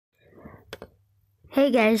Hey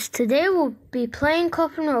guys, today we'll be playing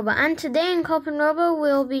CopNRobber, and today in CopNRobber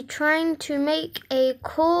we'll be trying to make a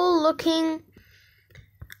cool looking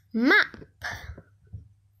map.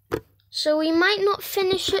 So we might not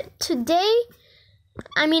finish it today,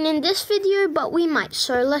 in this video, but we might.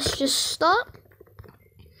 So let's just start.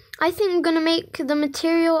 I think I'm gonna make the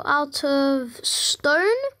material out of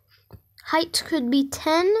stone. Height could be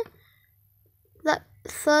 10. That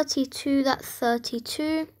 32, that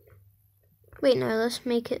 32. Wait, no, let's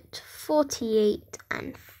make it 48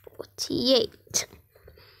 and 48.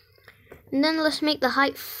 And then let's make the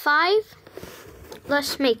height 5.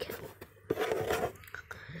 Let's make it.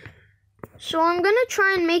 So I'm going to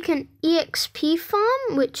try and make an EXP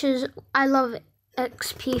farm, which is, I love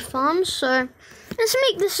XP farms. So let's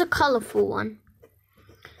make this a colorful one.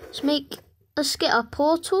 Let's get a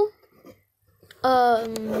portal.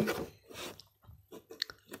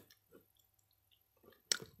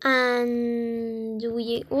 And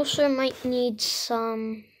we also might need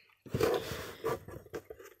some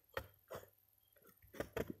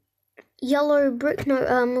yellow brick. No,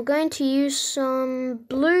 we're going to use some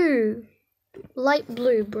light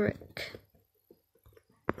blue brick.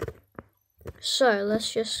 So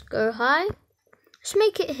let's just go high. Let's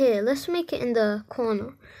make it here. Let's make it in the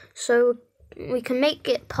corner, so we can make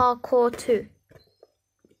it parkour too.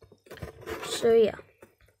 So yeah.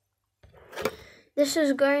 This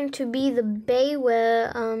is going to be the bay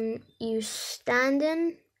where you stand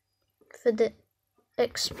in for the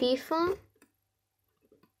XP farm.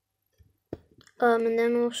 And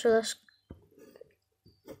then also let's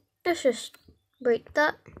just break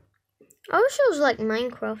that. I wish it was like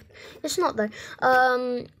Minecraft. It's not though.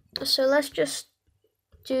 So let's just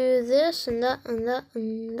do this and that and that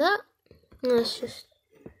and that. And let's just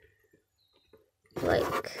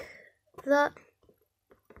like that.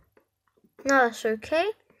 No, that's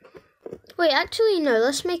okay. Wait, actually, no,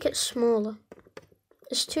 let's make it smaller.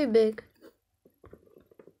 It's too big.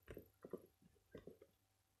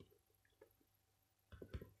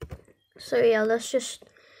 So yeah, let's just,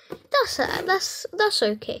 that's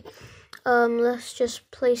okay. Let's just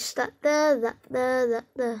place that there, that there, that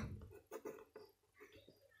there.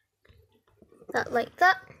 That like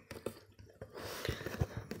that.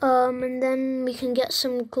 And then we can get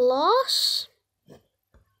some glass.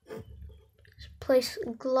 Place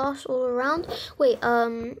glass all around. Wait,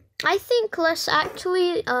 I think let's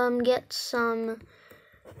actually get some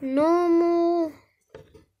normal.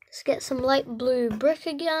 Let's get some light blue brick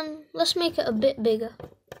again. Let's make it a bit bigger.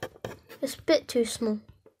 It's a bit too small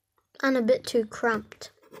and a bit too cramped.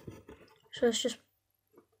 So let's just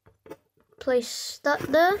place that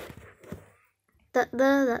there, that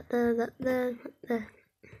there, that there, that there, that there.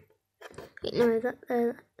 Wait, no, that there,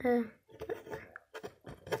 that there.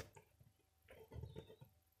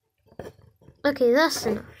 Okay, that's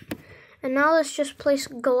enough. And now let's just place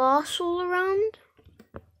glass all around.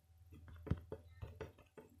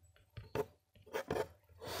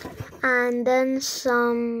 And then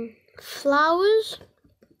some flowers,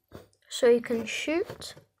 so you can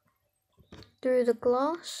shoot through the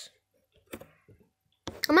glass.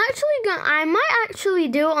 I might actually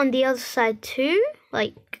do it on the other side too,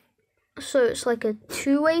 so it's like a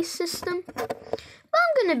two-way system. But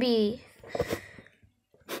I'm gonna be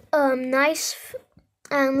nice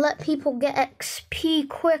and let people get XP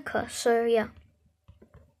quicker, so yeah.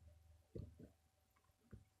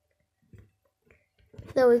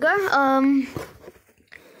 There we go.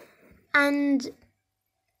 And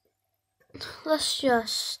let's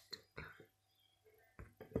just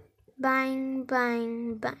bang,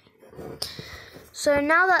 bang, bang. So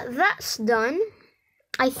now that that's done,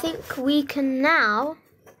 I think we can now.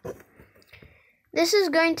 This is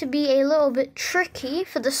going to be a little bit tricky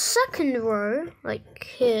for the second row, like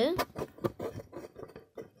here.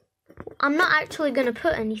 I'm not actually going to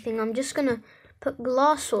put anything, I'm just going to put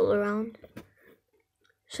glass all around.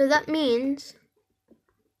 So that means,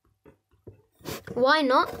 why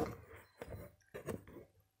not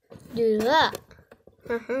do that?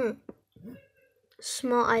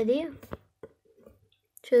 Smart idea.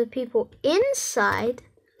 So the people inside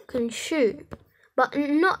can shoot. But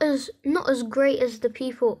not as great as the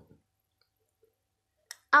people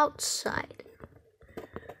outside.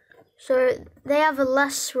 So they have a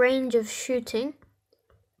less range of shooting.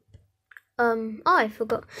 Oh, I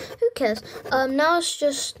forgot. Who cares? Now it's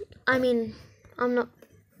just, I'm not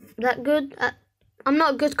that good at, I'm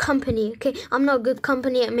not a good company, okay? I'm not a good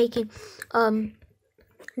company at making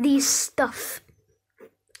these stuff.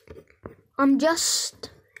 I'm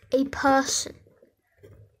just a person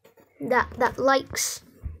that likes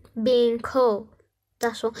being cool.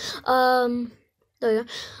 That's all. There we go.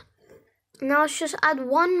 Now let's just add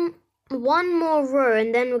one more row,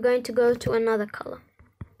 and then we're going to go to another color.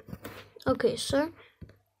 Okay, so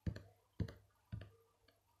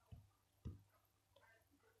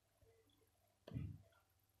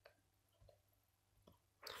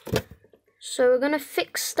we're gonna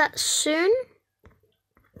fix that soon.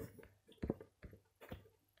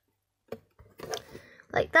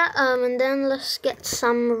 Like that, and then let's get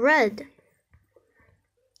some red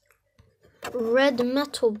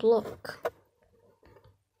metal block.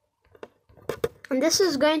 And this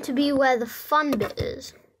is going to be where the fun bit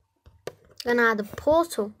is. Gonna add a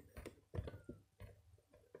portal.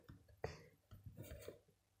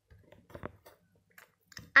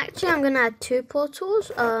 Actually, I'm gonna add 2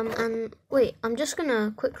 portals. And wait, I'm just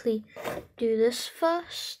gonna quickly do this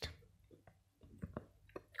first.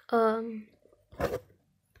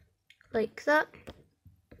 Like that.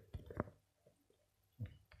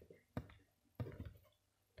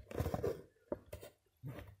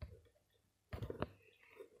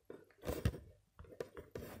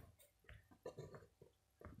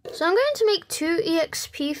 So I'm going to make 2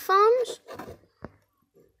 EXP farms,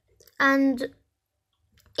 and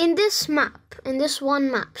in this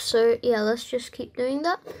one map, so yeah, let's just keep doing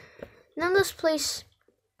that. Now let's place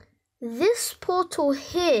this portal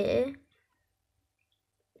here,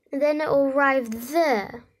 and then it will arrive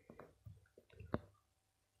there.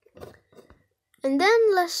 And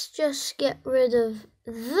then let's just get rid of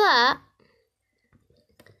that.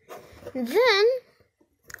 Then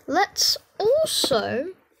let's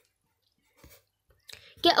also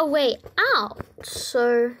get a way out.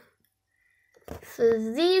 So for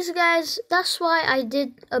these guys, that's why I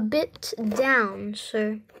did a bit down.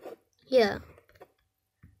 So yeah,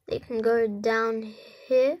 they can go down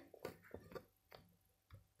here,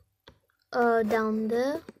 down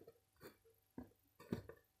there,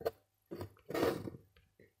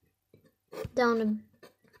 down a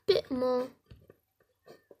bit more,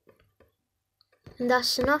 and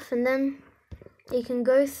that's enough. And then you can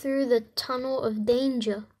go through the tunnel of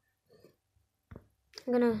danger.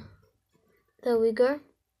 There we go.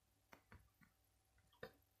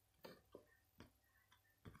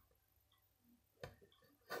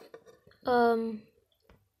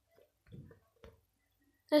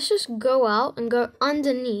 Let's just go out and go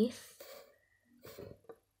underneath.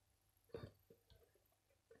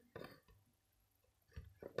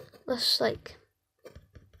 Let's like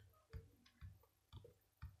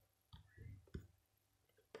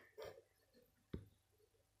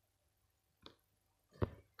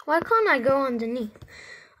why can't I go underneath?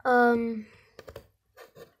 Oh,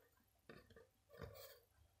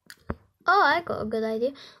 I got a good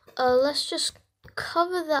idea. Let's just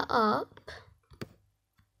cover that up.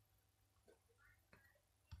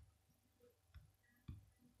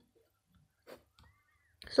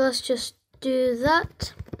 So let's just do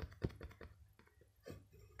that.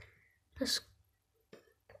 Let's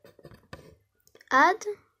add,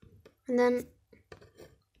 and then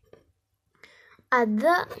add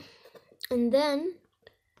that, and then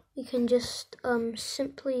you can just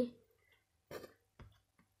simply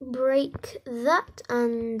break that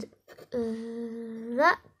and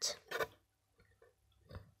that.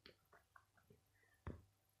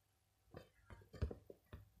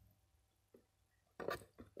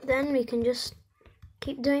 Then we can just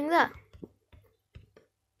keep doing that.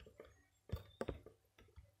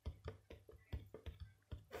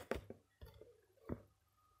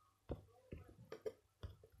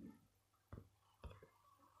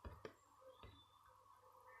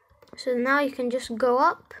 So now you can just go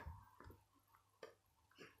up,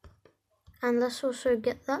 and let's also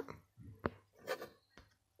get that.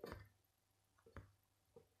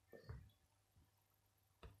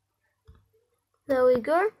 There we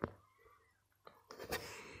go.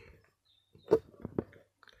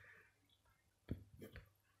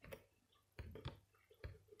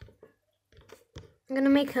 I'm gonna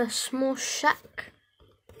make a small shack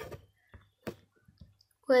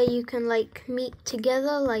where you can like meet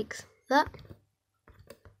together like that.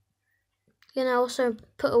 I'm gonna also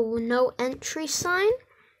put a no entry sign.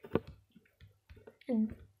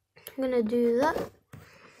 I'm gonna do that.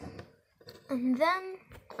 And then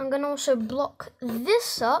I'm gonna also block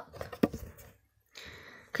this up,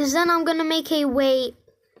 because then I'm gonna make a way.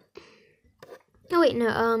 Oh wait, no,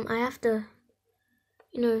 I have to,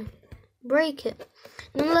 break it.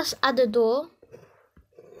 Then let's add a door.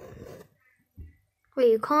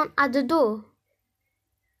 Wait, you can't add a door?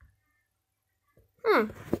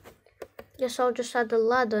 Guess I'll just add a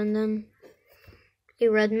ladder and then a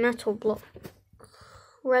red metal block.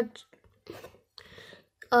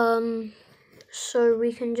 So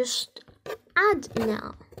we can just add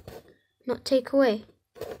now. not take away.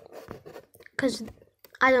 Because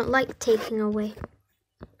I don't like taking away.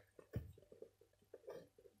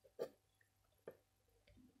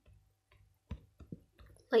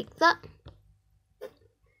 Like that.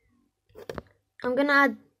 I'm gonna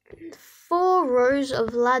add 4 rows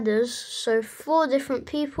of ladders, so 4 different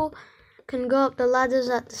people can go up the ladders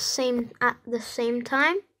at the same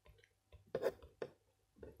time.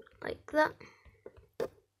 Like that.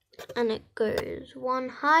 And it goes 1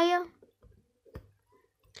 higher.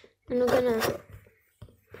 And we're gonna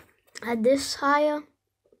add this higher.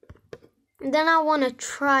 And then I wanna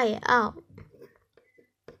try it out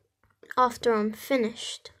after I'm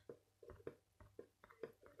finished.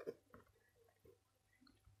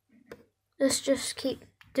 Let's just keep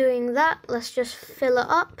doing that. Let's just fill it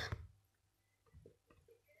up.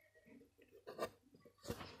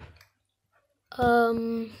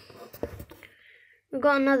 We've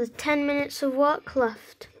got another 10 minutes of work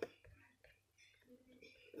left.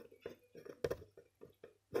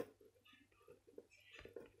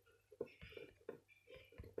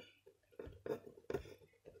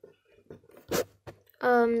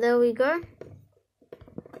 There we go.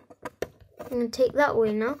 I'm gonna take that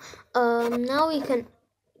away now. Now we can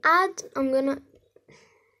add, I'm gonna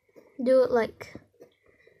do it like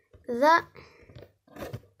that.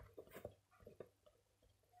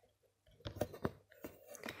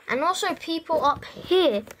 And also people up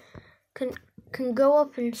here can go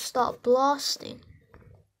up and start blasting.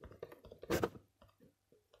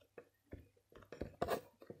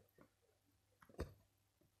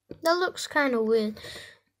 That looks kind of weird.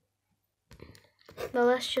 But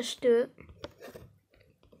let's just do it.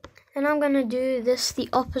 And I'm gonna do this the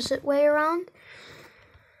opposite way around.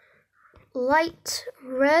 Light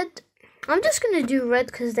red. I'm just gonna do red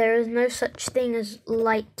because there is no such thing as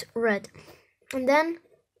light red. And then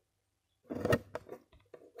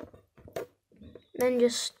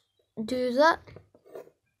just do that.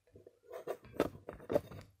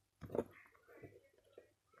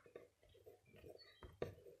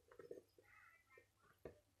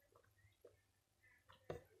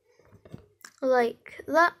 Like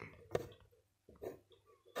that.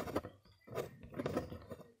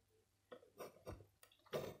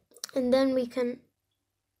 And then we can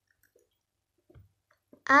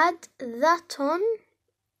add that on.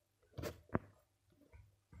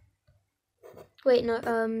 Wait, no,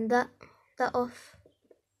 that off.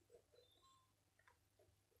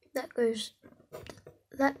 That goes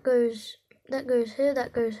here,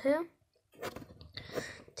 that goes here.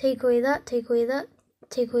 Take away that, take away that,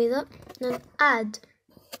 take away that, and then add.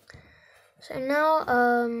 So now,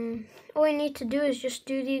 all we need to do is just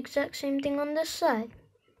do the exact same thing on this side.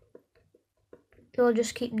 We'll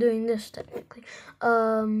just keep doing this technically.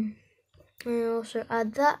 And also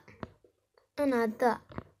add that, and add that.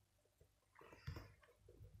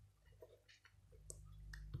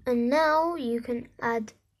 And now you can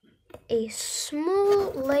add a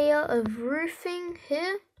small layer of roofing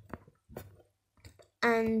here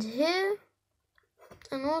and here,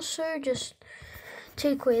 and also just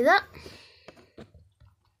take away that.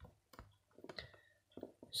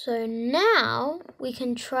 So now we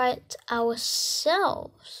can try it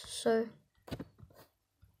ourselves. So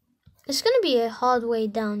it's gonna be a hard way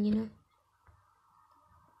down, you know.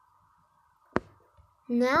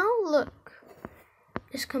 Now look.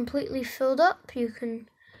 It's completely filled up. You can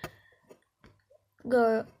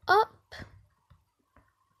go up.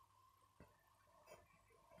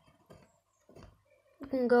 You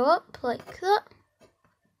can go up like that.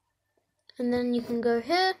 And then you can go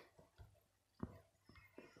here.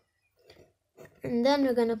 And then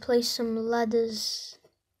we're going to place some ladders.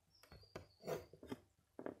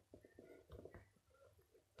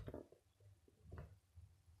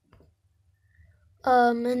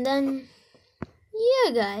 And then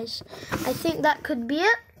yeah, guys, I think that could be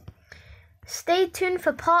it. Stay tuned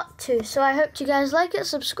for part 2. So I hope you guys like it.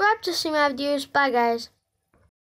 Subscribe to see my videos. Bye, guys.